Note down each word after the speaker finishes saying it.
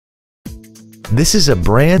This is a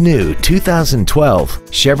brand new 2012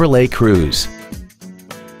 Chevrolet Cruze.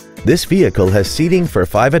 This vehicle has seating for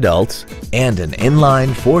 5 adults and an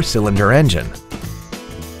inline 4-cylinder engine.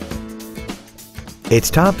 Its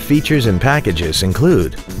top features and packages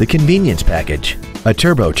include the convenience package, a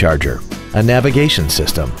turbocharger, a navigation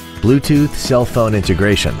system, Bluetooth cell phone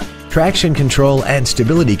integration, traction control and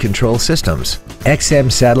stability control systems, XM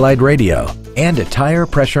satellite radio, and a tire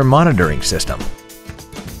pressure monitoring system.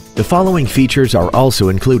 The following features are also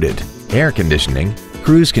included: air conditioning,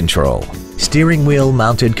 cruise control, steering wheel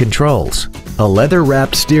mounted controls, a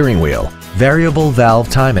leather-wrapped steering wheel, variable valve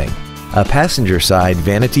timing, a passenger side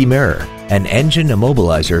vanity mirror, an engine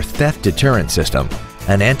immobilizer theft deterrent system,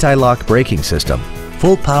 an anti-lock braking system,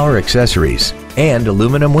 full power accessories, and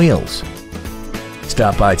aluminum wheels.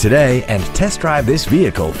 Stop by today and test drive this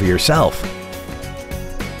vehicle for yourself.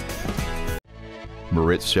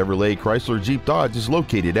 Moritz Chevrolet Chrysler Jeep Dodge is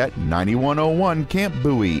located at 9101 Camp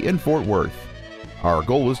Bowie in Fort Worth. Our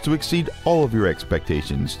goal is to exceed all of your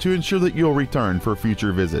expectations to ensure that you'll return for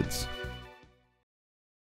future visits.